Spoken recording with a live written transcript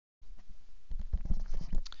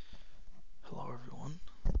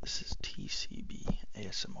This is TCB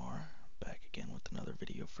ASMR back again with another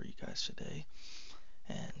video for you guys today.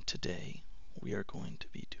 And today we are going to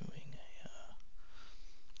be doing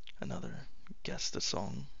another guess the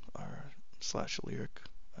song or slash lyric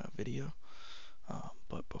video.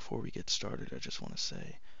 But before we get started, I just want to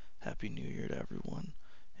say Happy New Year to everyone,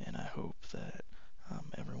 and I hope that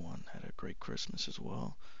everyone had a great Christmas as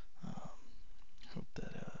well. Hope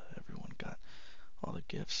that everyone got all the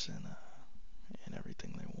gifts and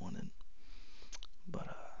everything they wanted. But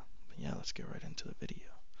yeah, let's get right into the video.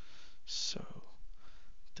 So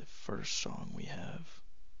the first song we have,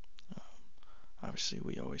 obviously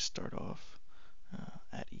we always start off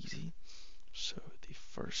at easy. So the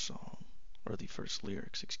first song, or the first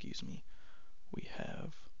lyrics, excuse me, we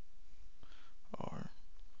have are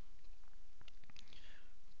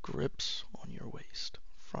grips on your waist,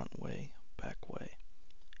 front way, back way.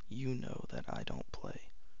 You know that I don't play.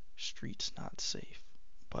 Streets not safe,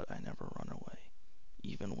 but I never run away,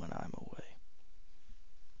 even when I'm away.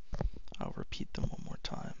 I'll repeat them one more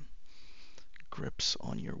time. Grips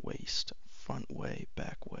on your waist, front way,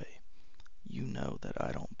 back way. You know that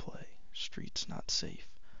I don't play. Streets not safe,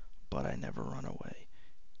 but I never run away,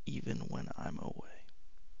 even when I'm away.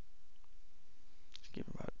 Give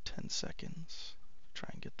it about 10 seconds. Try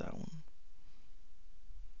and get that one.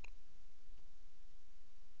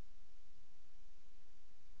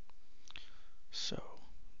 So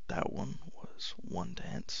that one was One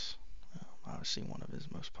Dance, obviously one of his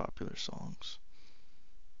most popular songs.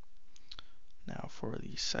 Now for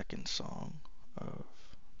the second song of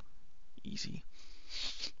Easy,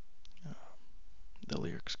 the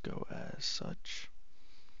lyrics go as such.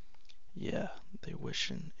 Yeah, they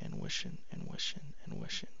wishin' and wishin' and wishin' and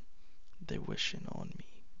wishin'. They wishin' on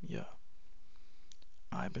me, yeah.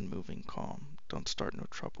 I've been moving calm, don't start no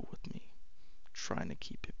trouble with me. Trying to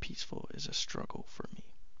keep it peaceful is a struggle for me.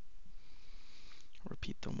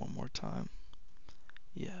 Repeat them one more time.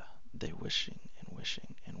 Yeah, they wishing and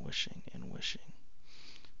wishing and wishing and wishing.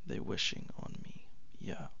 They wishing on me,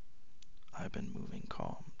 yeah. I've been moving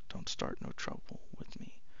calm, don't start no trouble with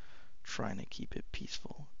me. Trying to keep it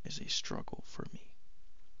peaceful is a struggle for me.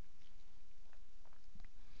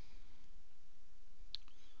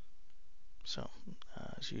 So,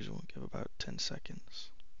 as usual, give about 10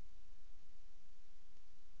 seconds.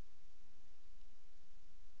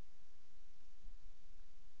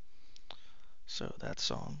 So that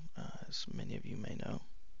song, as many of you may know,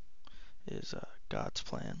 is God's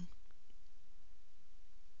Plan.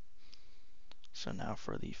 So now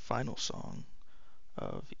for the final song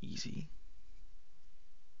of Easy,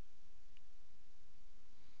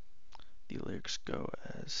 the lyrics go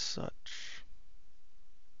as such.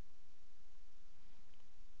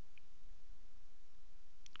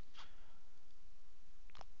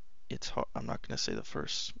 It's hard. I'm not going to say the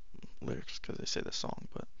first lyrics because they say the song,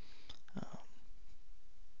 but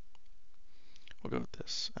we'll go with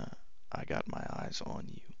this. I got my eyes on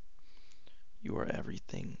you. You are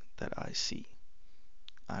everything that I see.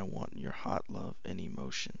 I want your hot love and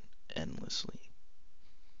emotion endlessly.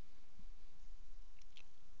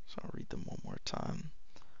 So I'll read them one more time.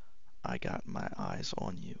 I got my eyes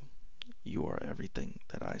on you. You are everything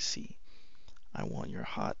that I see. I want your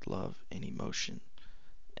hot love and emotion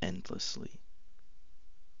endlessly.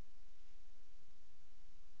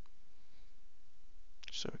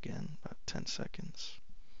 So again, about 10 seconds.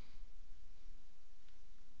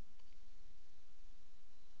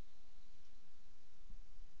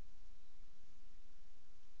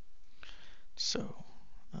 So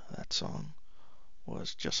that song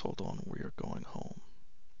was Just Hold On, We're Going Home.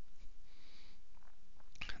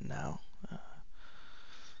 Now,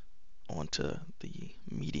 on to the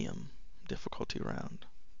medium difficulty round.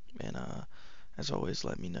 And as always,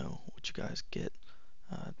 let me know what you guys get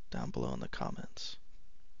down below in the comments.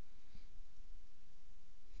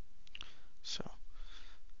 So,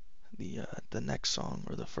 the next song,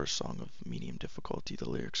 or the first song of medium difficulty, the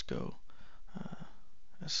lyrics go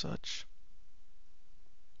as such.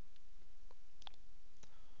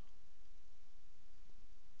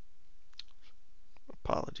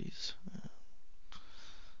 Apologies.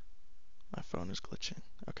 My phone is glitching.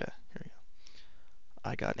 Okay, here we go.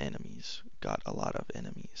 I got enemies, got a lot of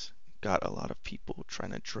enemies, got a lot of people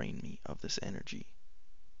trying to drain me of this energy.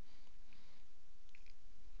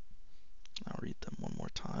 I'll read them one more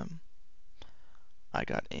time. I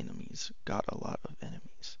got enemies, got a lot of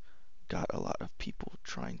enemies, got a lot of people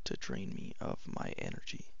trying to drain me of my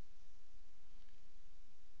energy.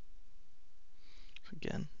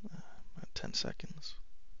 Again, about 10 seconds.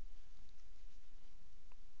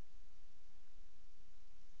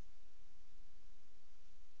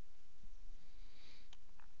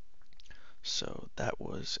 So that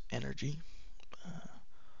was Energy. Uh,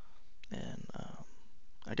 and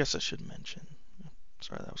I guess I should mention,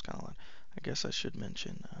 sorry, that was kind of loud. I guess I should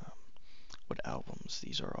mention what albums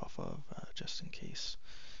these are off of, just in case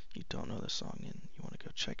you don't know the song and you want to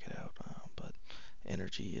go check it out. But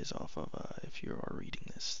Energy is off of, if you are reading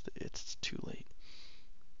this, it's too late.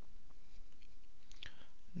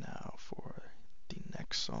 Now for the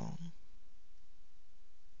next song.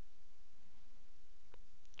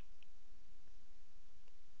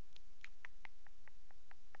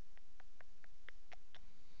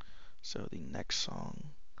 So the next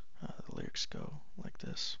song, the lyrics go like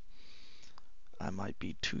this. I might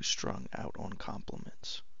be too strung out on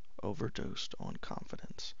compliments, overdosed on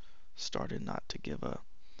confidence, started not to give up,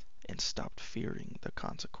 and stopped fearing the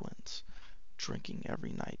consequence, drinking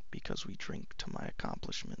every night because we drink to my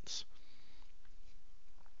accomplishments.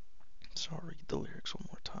 So I'll read the lyrics one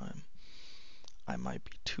more time. I might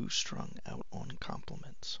be too strung out on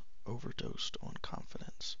compliments, overdosed on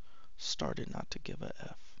confidence, started not to give a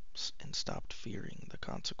F, and stopped fearing the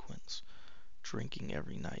consequence, drinking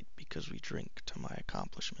every night because we drink to my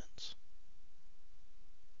accomplishments.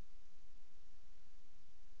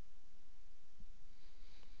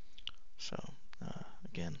 So,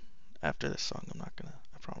 again, after this song,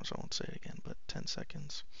 I promise I won't say it again, but 10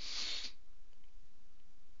 seconds.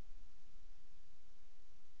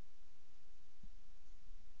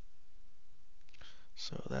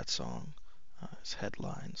 So that song is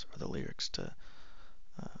Headlines, or the lyrics to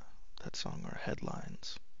uh, that song are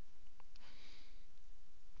Headlines.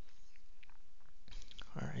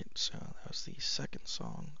 Alright, so that was the second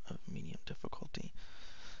song of medium difficulty.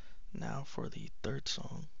 Now for the third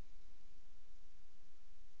song.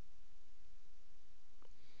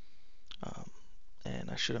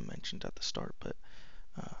 And I should have mentioned at the start, but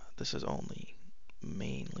this is only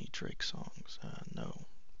mainly Drake songs, no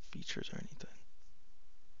features or anything.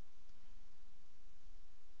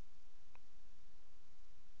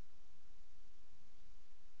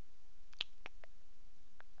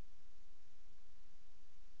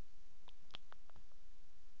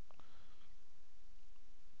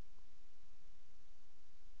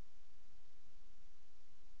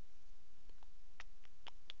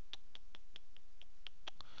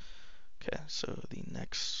 Okay, so the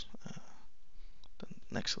next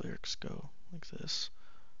lyrics go like this.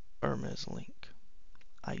 Hermes link,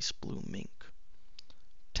 ice blue mink,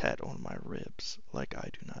 tat on my ribs like I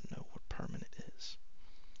do not know what permanent is.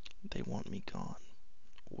 They want me gone,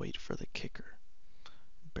 wait for the kicker,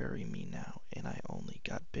 bury me now and I only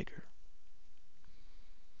got bigger.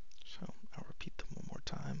 So I'll repeat them one more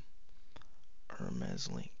time. Hermes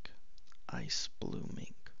link, ice blue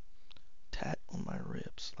mink, tat on my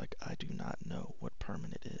ribs like I do not know what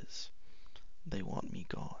permanent is. They want me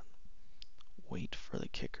gone, wait for the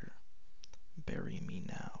kicker, bury me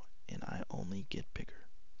now and I only get bigger.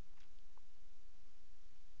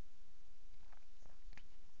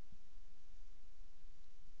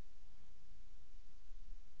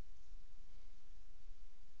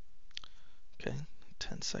 Okay,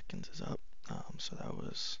 10 seconds is up. So that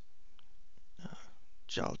was uh,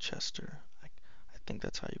 Jalchester. I think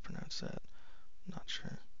that's how you pronounce that. Not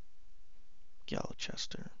sure.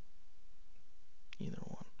 Galchester. Either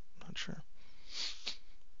one. Not sure.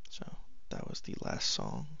 So that was the last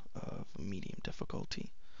song of medium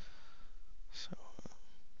difficulty. So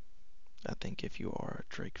I think if you are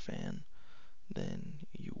a Drake fan, then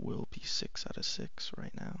you will be 6 out of 6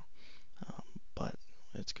 right now. But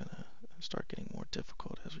it's gonna start getting more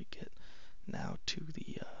difficult as we get now to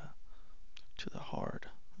the hard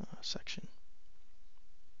section.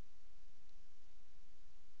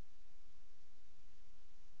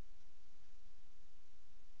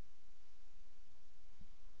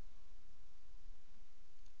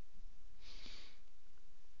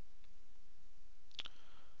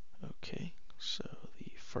 Okay, so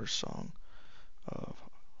the first song of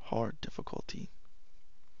hard difficulty,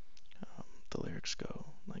 the lyrics go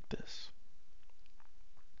like this.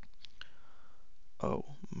 Oh,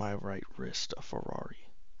 my right wrist a Ferrari,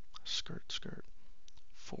 skirt skirt,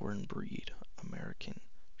 foreign breed, American,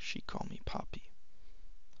 she call me Poppy.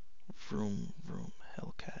 Vroom vroom,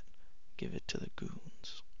 Hellcat, give it to the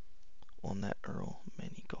goons. On that Earl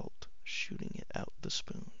many gulped, shooting it out the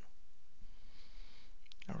spoon.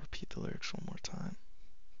 I'll repeat the lyrics one more time.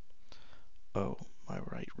 Oh, my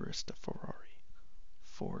right wrist a Ferrari,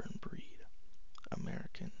 foreign breed,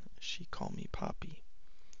 American, she call me Poppy.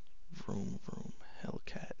 Vroom vroom,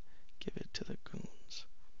 Hellcat, give it to the goons.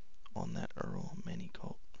 On that Earl many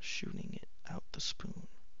gulp, shooting it out the spoon.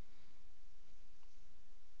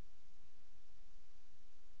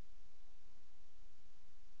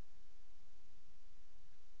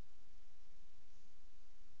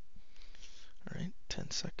 10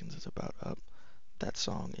 seconds is about up. That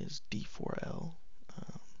song is D4L,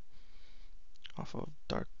 um, off of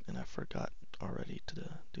Dark, and I forgot already to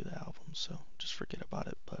do the album, so just forget about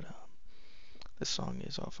it. But this song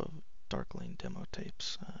is off of Dark Lane demo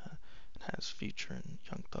tapes. It has featuring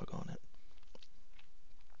Young Thug on it.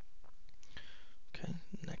 Okay,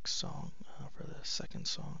 next song for the second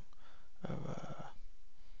song of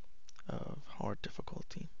hard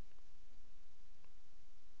difficulty.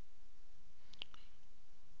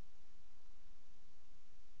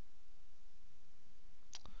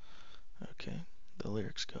 Okay, the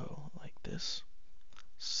lyrics go like this.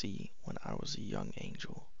 See, when I was a young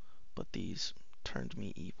angel, but these turned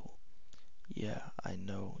me evil. Yeah, I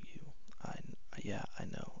know you.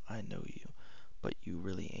 I know you, but you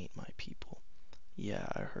really ain't my people. Yeah,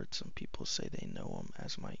 I heard some people say they know him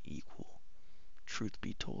as my equal. Truth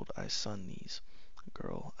be told, I son these.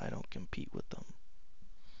 Girl, I don't compete with them.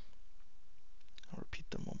 I'll repeat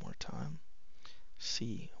them one more time.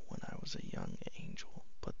 See, when I was a young angel,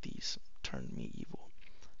 but these turned me evil.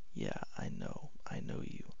 Yeah, I know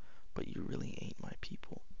you, but you really ain't my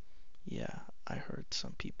people. Yeah, I heard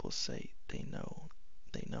some people say they know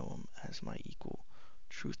him as my equal.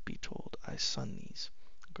 Truth be told, I son these.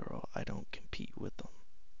 Girl, I don't compete with them.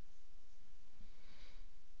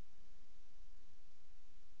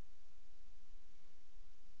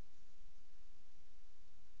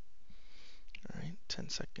 Alright, 10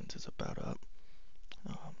 seconds is about up.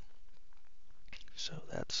 Um, so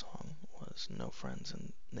that song was No Friends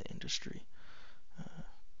in the Industry.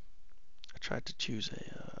 I tried to choose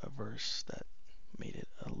a verse that made it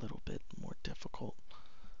a little bit more difficult,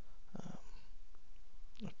 um,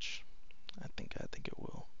 which I think it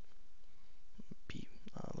will be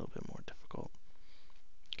a little bit more difficult.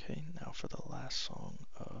 Okay, now for the last song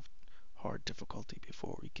of hard difficulty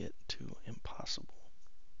before we get to impossible.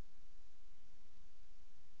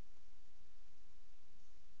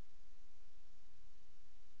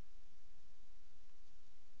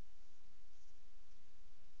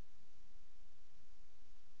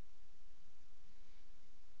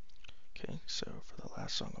 Okay, so for the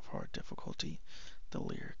last song of hard difficulty, the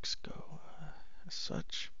lyrics go as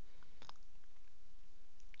such.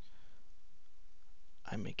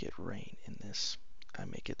 I make it rain in this. I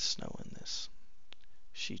make it snow in this.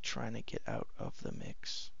 She trying to get out of the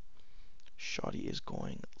mix. Shawty is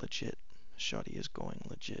going legit. Shawty is going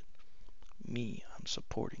legit. Me, I'm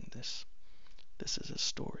supporting this. This is a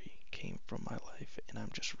story, came from my life, and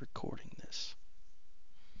I'm just recording this.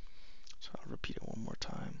 So I'll repeat it one more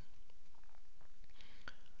time.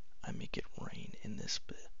 I make it rain in this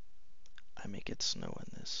bit. I make it snow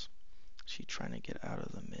in this. She trying to get out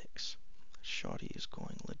of the mix. Shawty is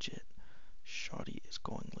going legit. Shawty is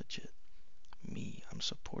going legit. Me, I'm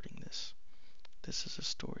supporting this. This is a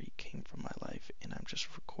story, came from my life, and I'm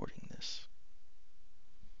just recording this.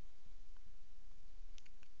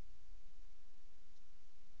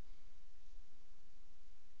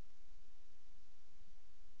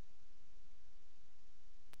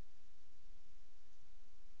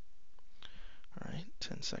 Alright,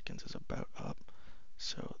 10 seconds is about up.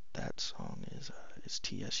 So that song is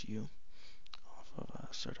TSU off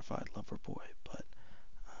of Certified Lover Boy, but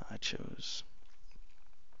I chose,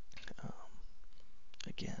 um,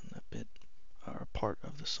 again, a bit, or a part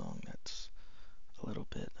of the song that's a little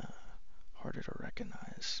bit harder to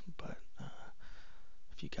recognize, but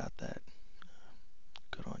if you got that,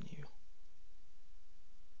 good on you.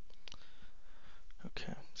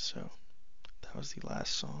 Okay, so that was the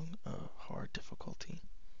last song of hard difficulty.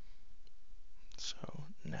 So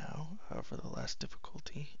now for the last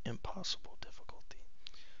difficulty, impossible difficulty.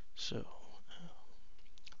 So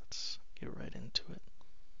let's get right into it.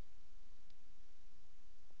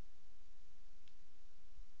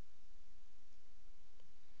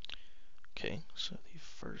 Okay, so the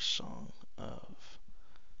first song of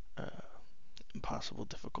uh, impossible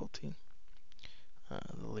difficulty,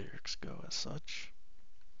 the lyrics go as such.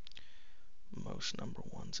 Most number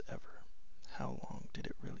ones ever. How long did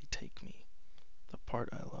it really take me? The part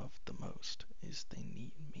I love the most is they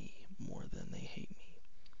need me more than they hate me.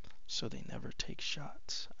 So they never take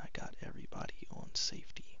shots. I got everybody on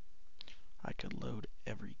safety. I could load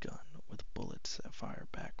every gun with bullets that fire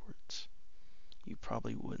backwards. You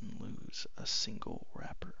probably wouldn't lose a single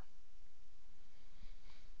rapper.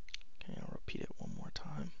 Okay, I'll repeat it one more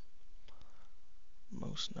time.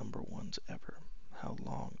 Most number ones ever. How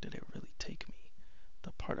long did it really take me?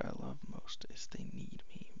 The part I love most is they need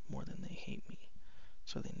me more than they hate me.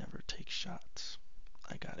 So they never take shots.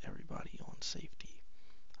 I got everybody on safety.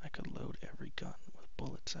 I could load every gun with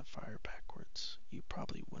bullets that fire backwards. You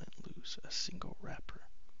probably wouldn't lose a single rapper.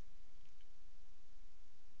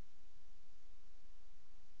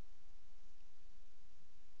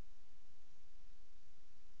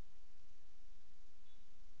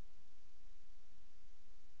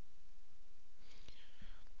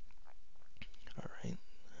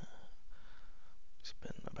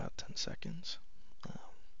 seconds. Um,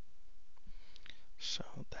 so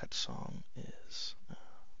that song is,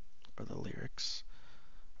 or the lyrics,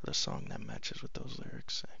 or the song that matches with those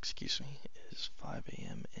lyrics, excuse me, is 5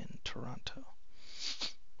 a.m. in Toronto.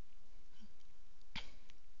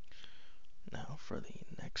 Now for the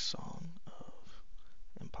next song of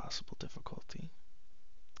Impossible Difficulty,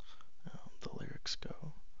 the lyrics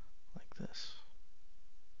go like this.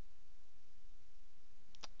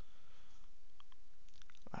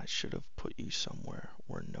 I should have put you somewhere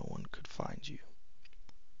where no one could find you.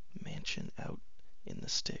 Mansion out in the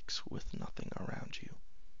sticks with nothing around you.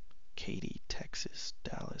 Katy, Texas,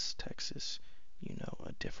 Dallas, Texas, you know,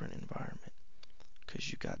 a different environment. 'Cause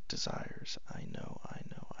you got desires, I know, I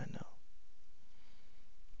know, I know.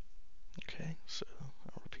 Okay, so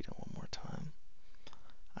I'll repeat it one more time.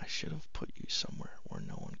 I should have put you somewhere where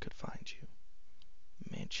no one could find you.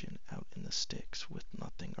 Mansion out in the sticks with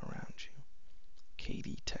nothing around you.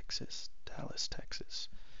 Katy, Texas, Dallas, Texas,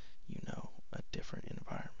 you know, a different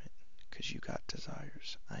environment. 'Cause you got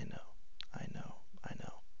desires, I know, I know, I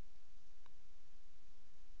know.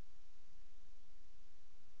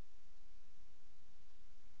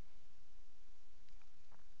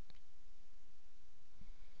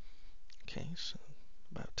 Okay, so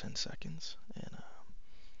about 10 seconds, and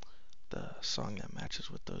the song that matches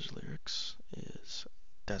with those lyrics is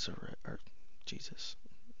Desiree, or Jesus,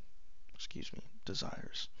 excuse me,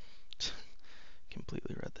 Desires.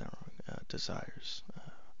 Completely read that wrong. Desires,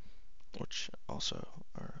 which also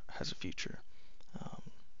has a feature, um,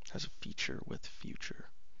 has a feature with future.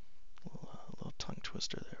 Little tongue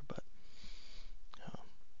twister there, but um,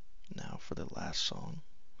 now for the last song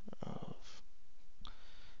of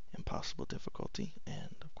Impossible Difficulty,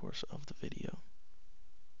 and of course of the video.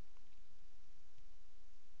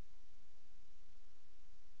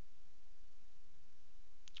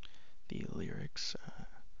 The lyrics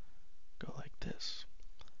go like this.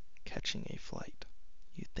 Catching a flight.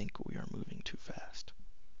 You think we are moving too fast.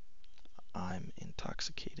 I'm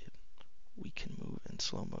intoxicated. We can move in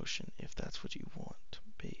slow motion if that's what you want,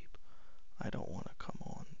 babe. I don't want to come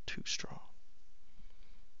on too strong.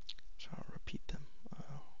 So I'll repeat them.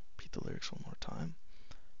 Repeat the lyrics one more time.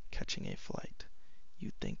 Catching a flight.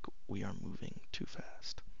 You think we are moving too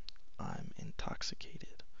fast. I'm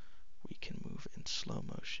intoxicated. We can move in slow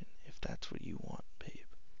motion if that's what you want, babe.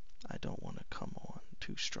 I don't want to come on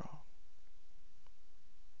too strong.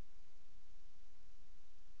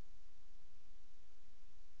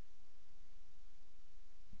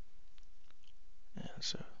 And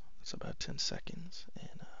so it's about 10 seconds,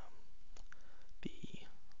 and the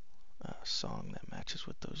song that matches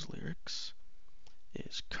with those lyrics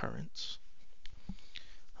is Currents.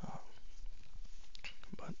 Um,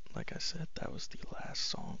 but like I said, that was the last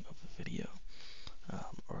song of the video,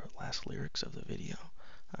 or last lyrics of the video.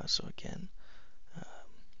 So again,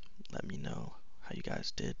 let me know how you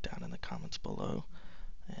guys did down in the comments below.